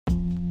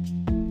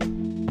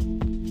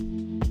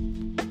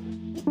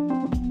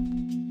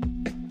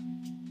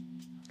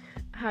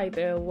Hi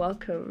there,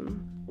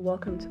 welcome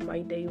to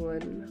my day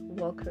one.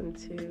 Welcome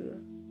to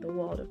the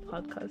world of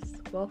podcasts.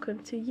 Welcome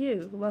to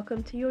you.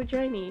 Welcome to your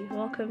journey.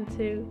 Welcome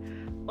to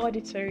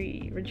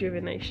auditory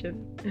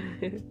rejuvenation.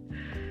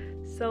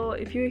 So,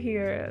 if you're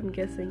here, I'm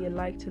guessing you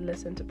like to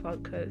listen to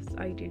podcasts.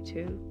 I do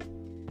too.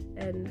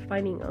 And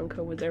finding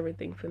Anchor was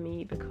everything for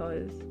me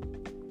because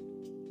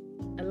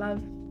I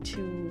love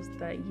tools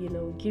that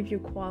give you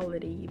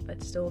quality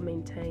but still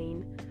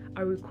maintain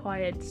a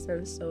required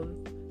sense of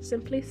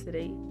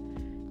simplicity.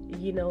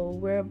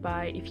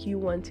 Whereby if you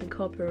want to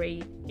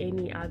incorporate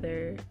any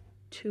other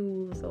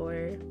tools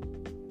or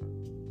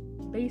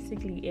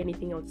basically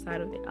anything outside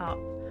of the app,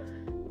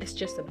 it's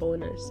just a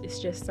bonus. It's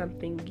just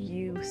something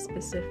you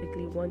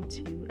specifically want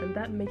to, and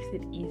that makes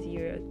it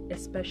easier,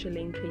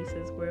 especially in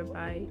cases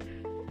whereby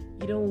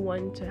you don't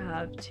want to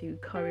have to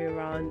carry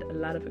around a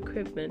lot of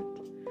equipment.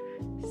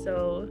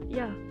 So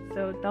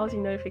that was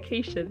your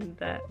notification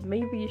that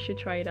maybe you should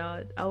try it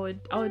out. I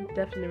would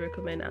definitely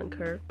recommend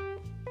Anchor,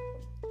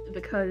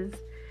 because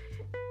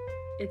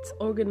it's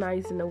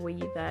organized in a way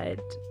that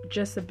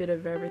just a bit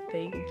of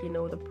everything,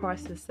 the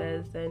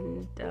processes,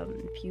 and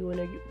if you want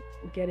to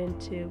get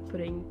into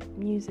putting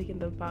music in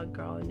the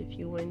background, if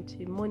you want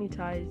to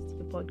monetize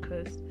your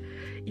podcast,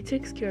 it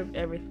takes care of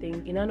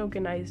everything in an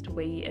organized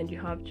way, and you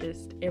have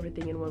just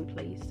everything in one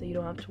place, so you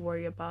don't have to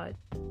worry about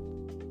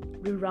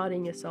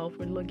rerouting yourself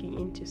or logging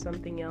into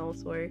something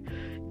else or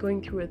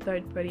going through a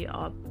third-party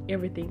app.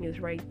 Everything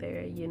is right there,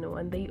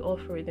 and they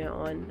offer their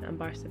own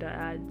ambassador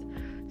ads.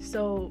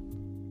 So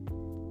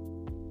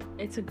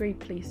it's a great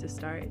place to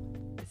start.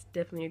 It's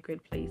definitely a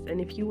great place. And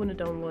if you want to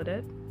download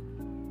it,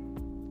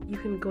 you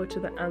can go to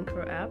the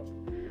Anchor app.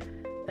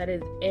 That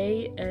is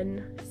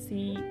ANCHOR.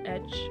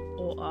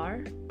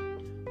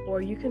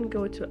 Or you can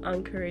go to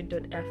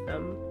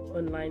anchor.fm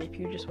online if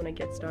you just want to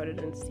get started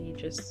and see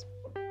just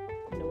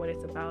what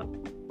it's about.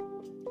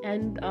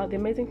 And the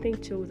amazing thing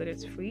too is that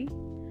it's free,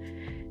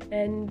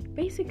 and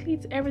basically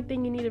it's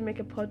everything you need to make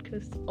a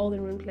podcast all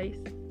in one place.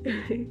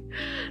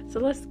 So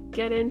let's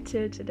get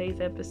into today's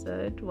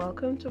episode.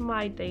 Welcome to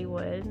my day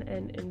one,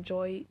 and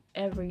enjoy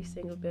every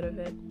single bit of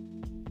it.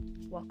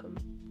 Welcome.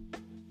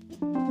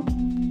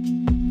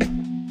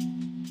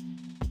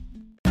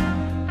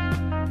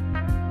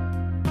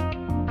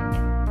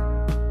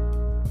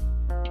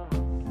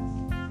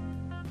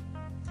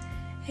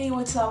 Hey,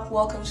 what's up?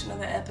 Welcome to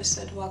another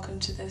episode. Welcome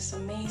to this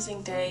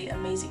amazing day,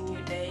 amazing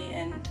new day,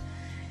 and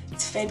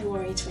it's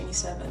February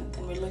 27th,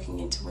 and we're looking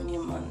into a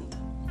new month.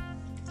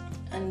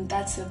 And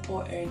that's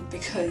important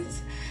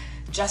because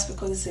just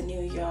because it's a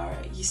new year,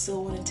 you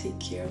still want to take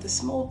care of the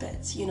small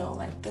bits,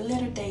 like the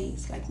little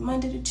days, like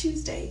Monday to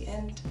Tuesday,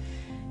 and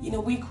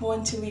week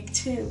 1 to week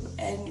 2.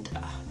 And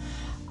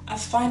I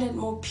find it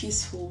more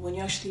peaceful when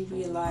you actually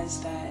realize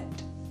that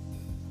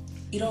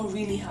you don't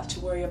really have to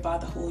worry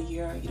about the whole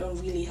year. You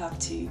don't really have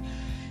to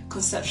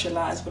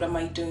conceptualize what am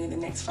I doing in the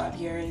next 5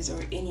 years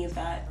or any of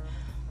that.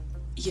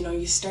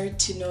 You start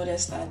to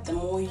notice that the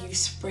more you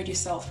spread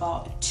yourself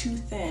out too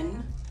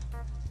thin,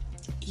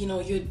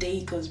 your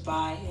day goes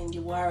by and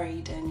you're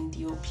worried and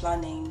you're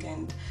planning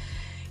and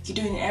you're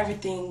doing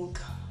everything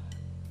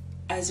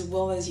as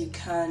well as you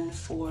can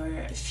for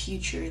a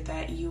future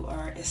that you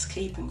are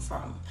escaping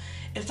from.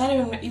 If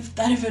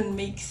that even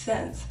makes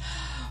sense.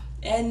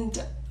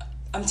 And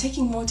I'm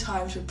taking more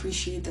time to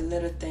appreciate the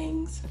little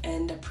things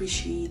and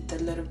appreciate the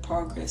little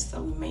progress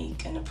that we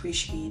make, and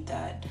appreciate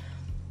that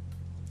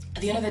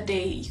at the end of the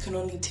day, you can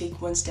only take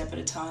one step at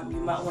a time. You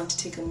might want to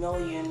take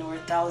 1,000,000 or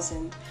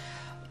 1,000,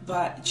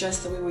 but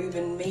just the way we're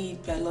even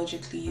made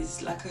biologically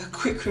is like a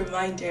quick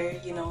reminder,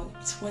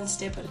 it's one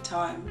step at a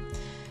time.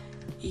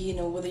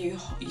 Whether you're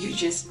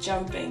just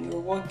jumping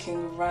or walking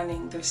or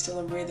running, there's still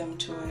a rhythm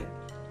to it.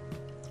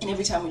 And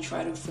every time we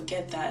try to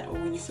forget that, or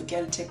when you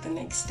forget to take the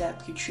next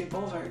step, you trip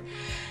over.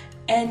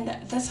 And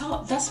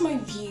that's my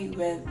view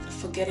with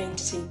forgetting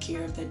to take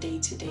care of the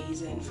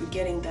day-to-days, and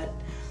forgetting that,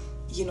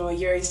 a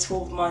year is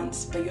 12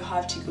 months, but you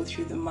have to go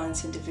through the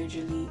months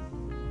individually.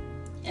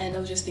 And I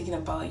was just thinking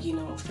about,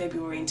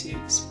 February into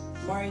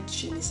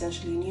March, and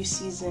essentially a new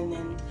season,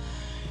 and,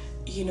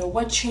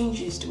 what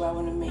changes do I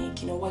want to make?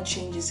 What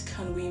changes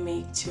can we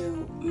make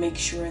to make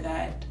sure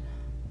that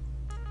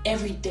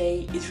every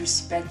day is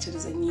respected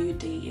as a new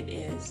day it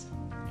is.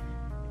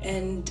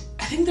 And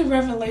I think the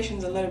revelation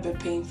is a little bit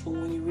painful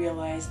when you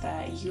realize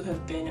that you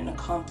have been an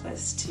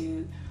accomplice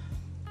to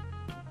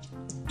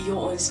your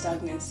own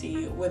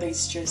stagnancy, whether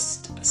it's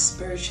just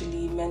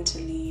spiritually,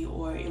 mentally,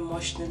 or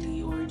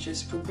emotionally, or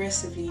just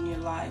progressively in your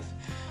life.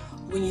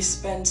 When you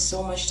spend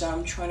so much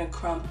time trying to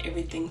cram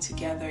everything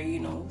together,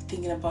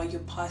 thinking about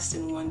your past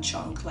in one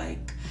chunk,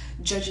 like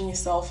judging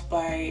yourself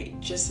by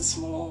just a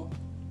small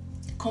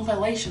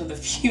compilation of the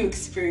few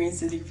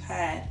experiences you've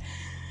had,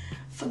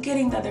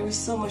 forgetting that there is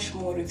so much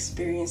more to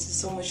experience, there's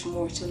so much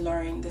more to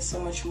learn, there's so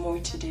much more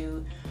to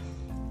do.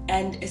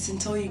 And it's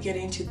until you get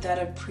into that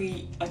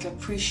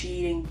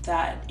appreciating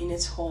that in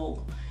its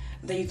whole,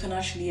 that you can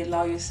actually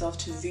allow yourself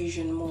to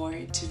vision more,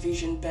 to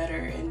vision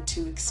better, and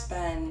to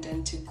expand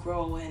and to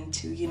grow and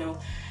to,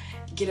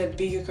 get a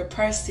bigger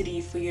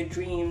capacity for your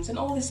dreams and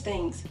all these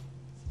things.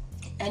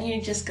 And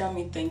you just got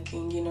me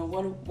thinking,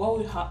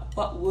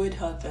 what would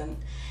happen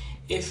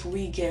if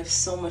we gave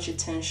so much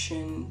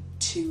attention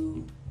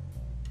to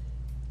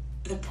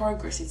the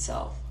progress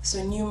itself? So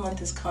a new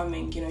month is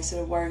coming, instead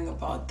of worrying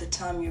about the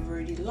time you've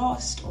already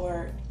lost,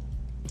 or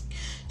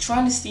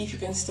trying to see if you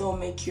can still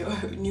make your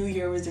New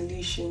Year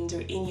resolutions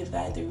or any of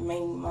that the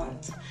remaining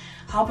months.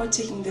 How about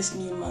taking this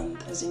new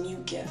month as a new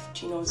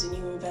gift, as a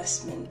new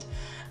investment,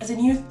 as a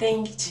new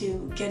thing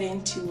to get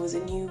into, as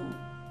a new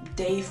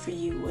day for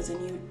you, as a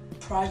new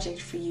project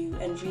for you,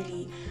 and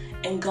really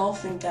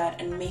engulfing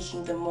that and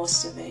making the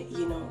most of it.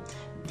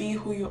 Be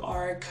who you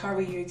are,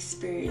 carry your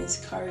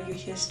experience, carry your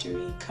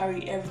history,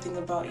 carry everything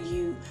about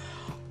you,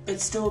 but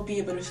still be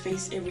able to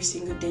face every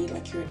single day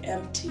like you're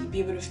empty. Be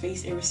able to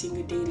face every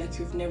single day like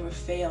you've never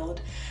failed.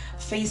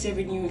 Face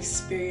every new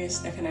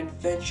experience like an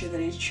adventure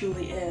that it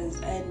truly is.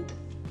 And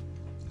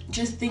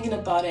just thinking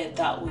about it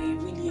that way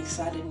really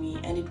excited me,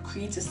 and it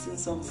creates a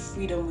sense of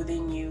freedom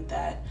within you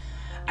that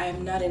I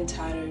am not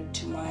entitled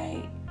to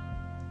my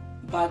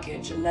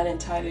baggage. I'm not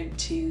entitled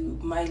to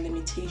my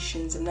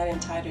limitations. I'm not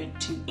entitled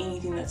to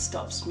anything that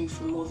stops me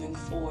from moving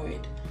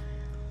forward.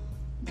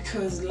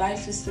 Because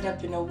life is set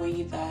up in a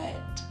way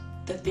that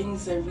the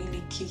things that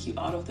really kick you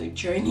out of the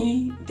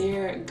journey,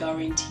 they're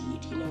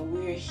guaranteed.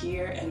 We're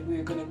here and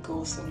we're gonna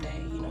go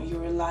someday.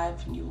 You're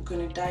alive and you're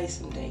gonna die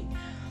someday.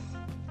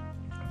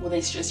 Whether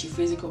it's just your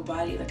physical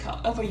body, like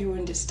however you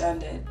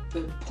understand it.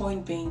 The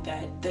point being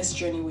that this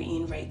journey we're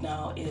in right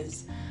now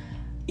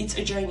it's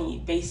a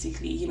journey,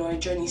 basically. A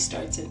journey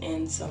starts and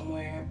ends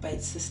somewhere, but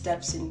it's the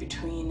steps in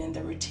between and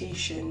the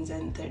rotations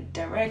and the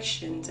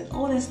directions and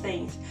all these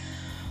things.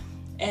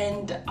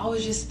 And I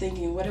was just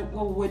thinking, what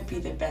would be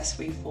the best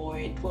way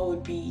forward? What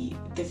would be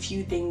the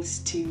few things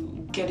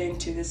to get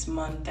into this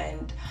month?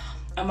 And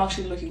I'm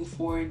actually looking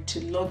forward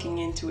to logging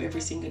into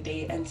every single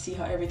day and see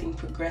how everything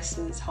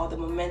progresses, how the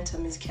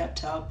momentum is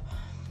kept up,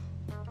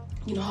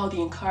 how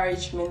the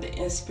encouragement, the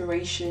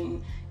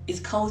inspiration is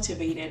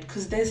cultivated,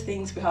 because there's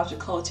things we have to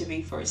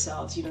cultivate for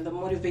ourselves. The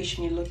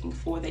motivation you're looking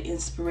for, the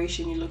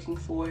inspiration you're looking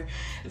for,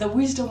 the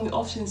wisdom we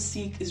often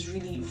seek is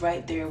really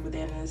right there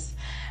within us.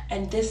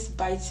 And this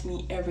bites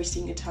me every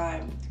single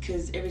time,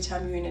 because every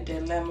time you're in a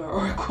dilemma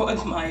or a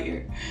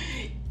quagmire,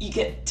 you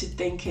get to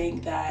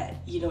thinking that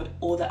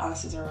all the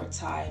answers are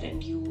outside,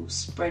 and you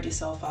spread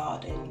yourself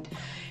out, and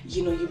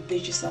you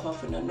beat yourself up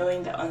for not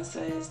knowing the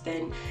answers.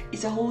 Then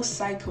it's a whole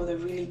cycle that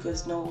really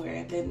goes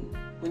nowhere. Then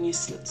when you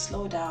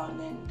slow down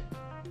and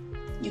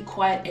you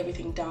quiet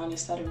everything down, you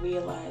start to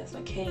realize,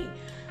 like, hey,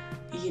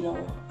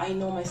 I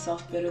know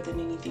myself better than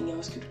anything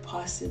else could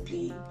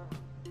possibly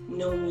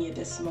know me at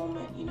this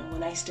moment.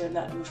 When I stare in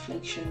that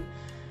reflection,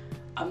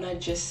 I'm not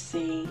just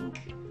seeing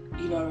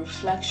a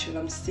reflection,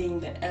 I'm seeing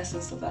the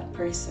essence of that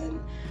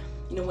person.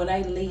 When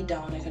I lay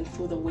down, I can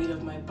feel the weight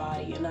of my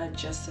body, and not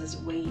just as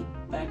weight,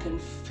 but I can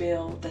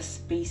feel the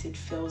space it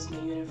fills in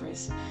the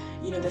universe.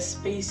 The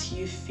space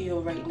you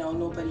feel right now,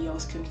 nobody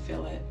else can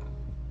feel it.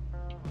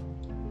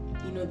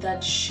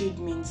 That should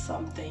mean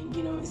something,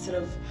 instead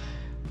of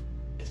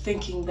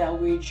thinking that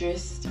we're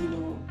just,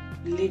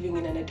 living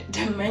in a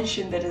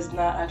dimension that does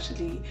not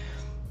actually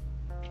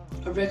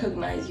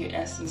recognize your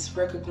essence,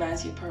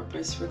 recognize your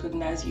purpose,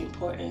 recognize your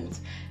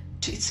importance.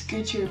 It's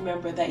good to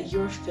remember that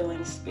you're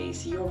filling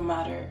space, you're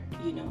matter,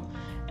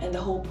 and the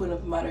whole point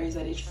of matter is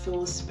that it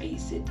fills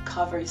space, it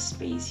covers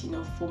space.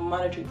 For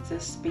matter to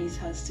exist, space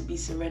has to be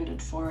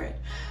surrendered for it.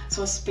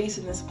 So a space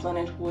on this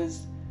planet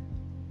was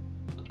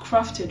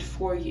crafted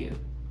for you,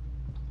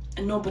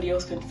 and nobody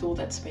else can fill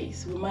that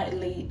space.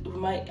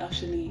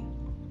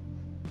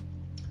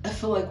 I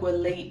feel like we're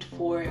late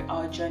for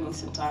our journey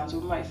sometimes.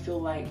 We might feel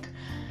like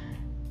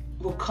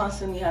we're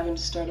constantly having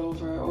to start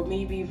over, or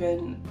maybe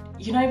even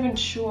you're not even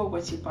sure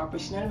what's your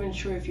purpose, you're not even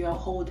sure if you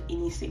hold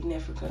any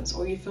significance,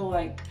 or you feel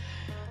like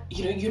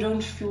you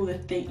don't feel the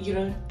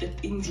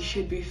things you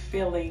should be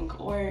feeling,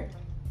 or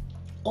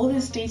all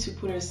the states we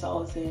put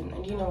ourselves in.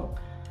 And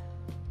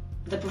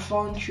the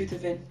profound truth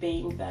of it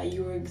being that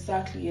you're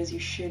exactly as you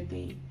should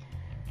be,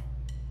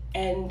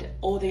 and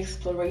all the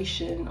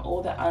exploration,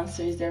 all the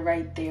answers, they're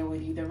right there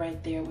with you, they're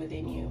right there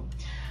within you.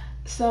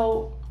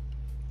 So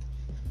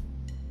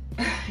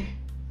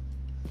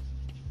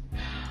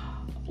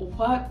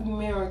what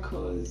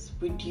miracles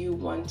would you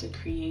want to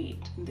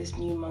create in this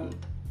new month?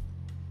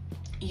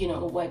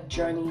 What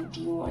journey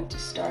do you want to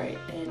start,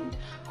 and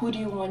who do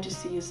you want to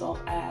see yourself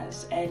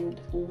as, and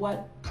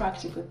what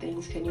practical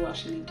things can you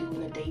actually do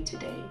in a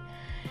day-to-day?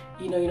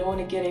 You don't want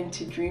to get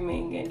into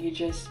dreaming and you're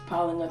just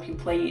piling up your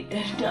plate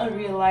and not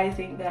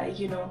realizing that,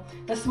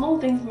 the small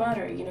things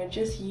matter.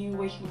 Just you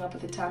waking up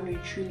at the time you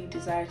truly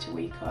desire to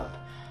wake up,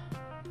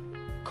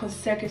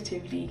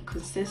 consecutively,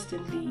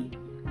 consistently,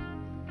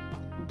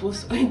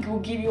 will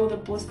give you all the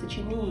boost that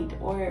you need.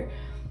 Or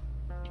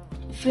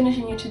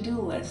finishing your to-do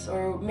list,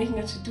 or making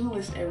a to-do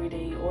list every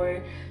day,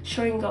 or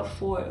showing up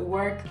for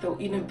work though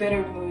in a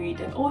better mood,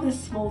 and all the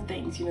small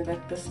things,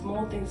 like the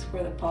small things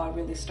where the power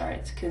really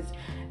starts, because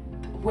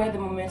where the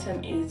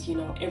momentum is,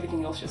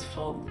 everything else just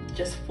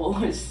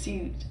follows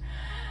suit.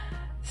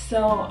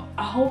 So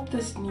I hope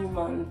this new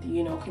month,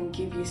 can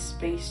give you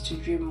space to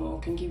dream more,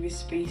 can give you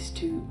space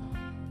to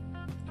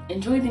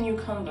enjoy the new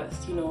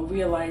canvas,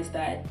 realize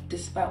that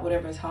despite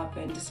whatever has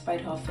happened,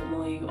 despite how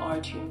familiar you are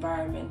to your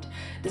environment,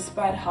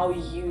 despite how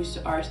you used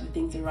to are to the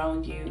things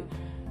around you,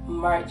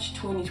 March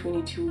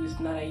 2022 is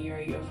not a year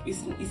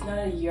it's not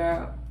a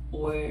year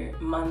or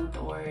month,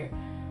 or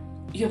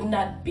you have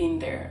not been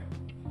there.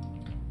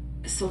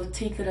 So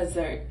take that as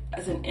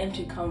an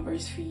empty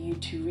canvas for you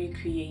to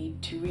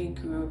recreate, to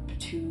regroup,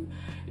 to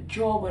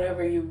draw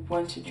whatever you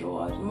want to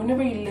draw. And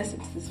whenever you listen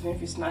to this, even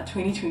if it's not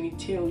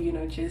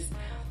 2022, just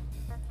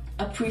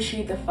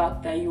appreciate the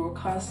fact that you were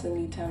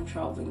constantly time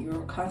traveling, you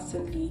were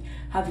constantly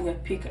having a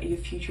peek at your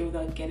future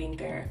without getting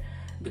there,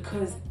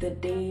 because the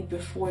day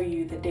before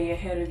you, the day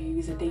ahead of you,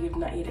 is a day you've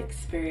not yet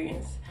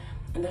experienced.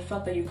 And the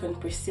fact that you can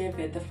perceive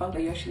it, the fact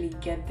that you actually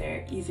get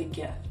there, is a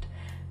gift.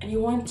 And you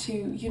want to,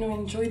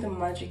 enjoy the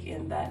magic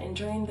in that,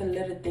 enjoying the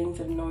little things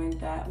of knowing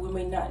that we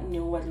may not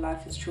know what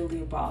life is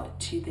truly about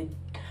to the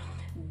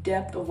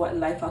depth of what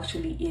life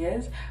actually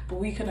is, but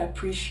we can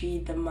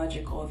appreciate the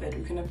magic of it.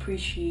 We can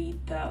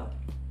appreciate the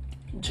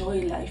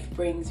joy life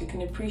brings. You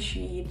can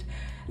appreciate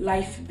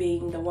life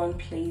being the one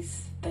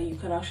place that you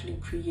can actually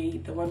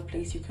create, the one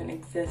place you can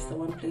exist, the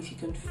one place you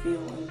can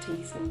feel and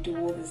taste and do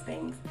all these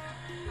things.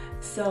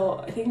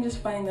 So I think just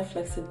finding the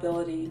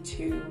flexibility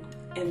to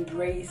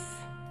embrace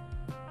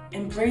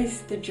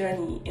the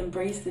journey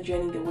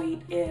the way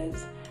it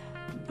is,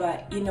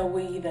 but in a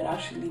way that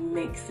actually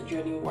makes the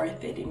journey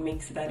worth it. It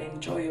makes that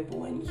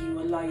enjoyable, and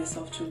you allow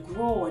yourself to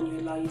grow, and you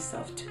allow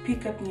yourself to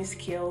pick up new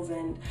skills,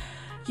 and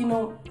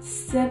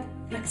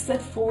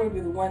set forward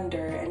with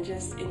wonder, and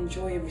just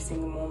enjoy every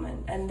single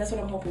moment. And that's what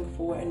I'm hoping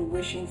for and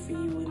wishing for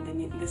you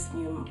in this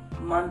new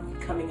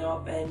month coming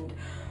up, and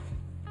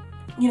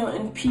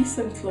in peace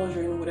and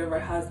closure in whatever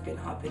has been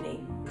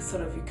happening, so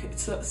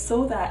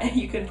that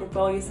you can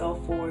propel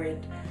yourself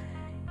forward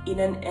in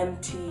an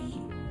empty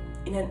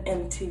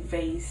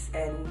vase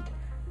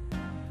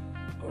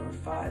or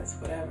vase,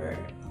 whatever.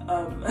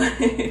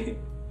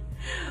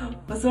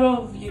 But sort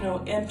of,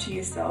 empty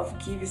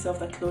yourself, give yourself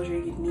the closure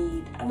you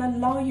need, and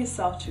allow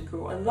yourself to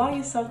grow, allow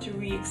yourself to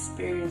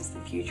re-experience the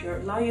future,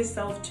 allow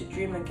yourself to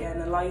dream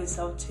again, allow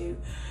yourself to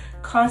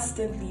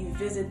constantly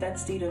visit that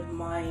state of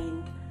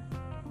mind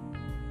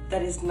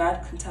that is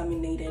not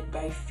contaminated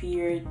by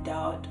fear,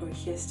 doubt, or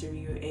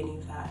history, or any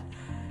of that.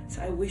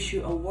 So I wish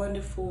you a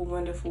wonderful,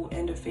 wonderful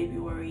end of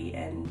February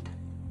and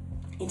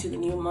into the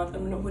new month.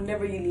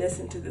 Whenever you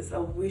listen to this, I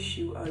wish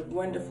you a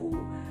wonderful,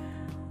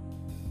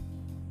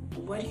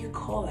 what do you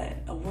call it?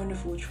 A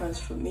wonderful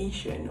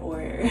transformation,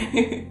 or,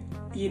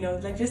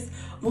 just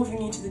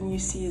moving into the new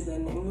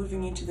season and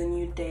moving into the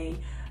new day.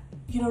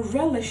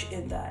 Relish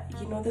in that.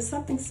 There's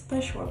something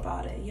special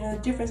about it. The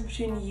difference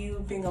between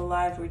you being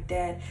alive or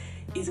dead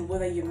is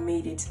whether you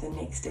made it to the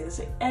next day.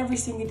 So every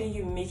single day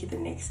you make it the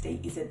next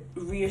day is a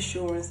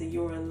reassurance that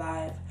you're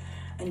alive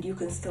and you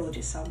can still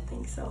do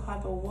something. So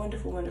have a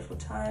wonderful, wonderful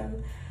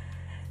time.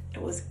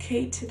 It was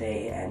Kate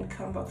today, and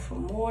come back for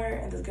more.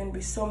 And there's going to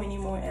be so many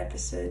more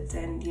episodes,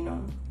 and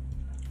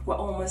we're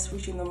almost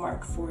reaching the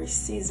mark for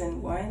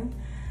season 1.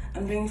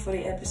 I'm doing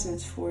 40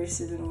 episodes for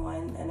season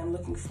 1, and I'm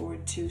looking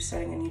forward to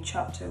starting a new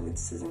chapter with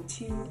season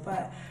 2.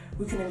 But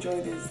we can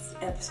enjoy these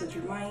episodes,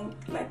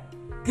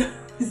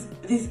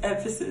 these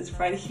episodes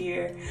right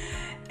here,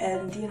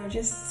 and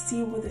just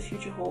see what the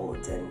future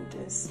holds, and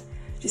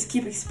just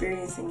keep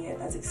experiencing it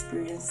as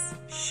experience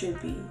should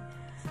be.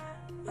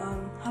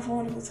 Have a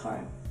wonderful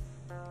time.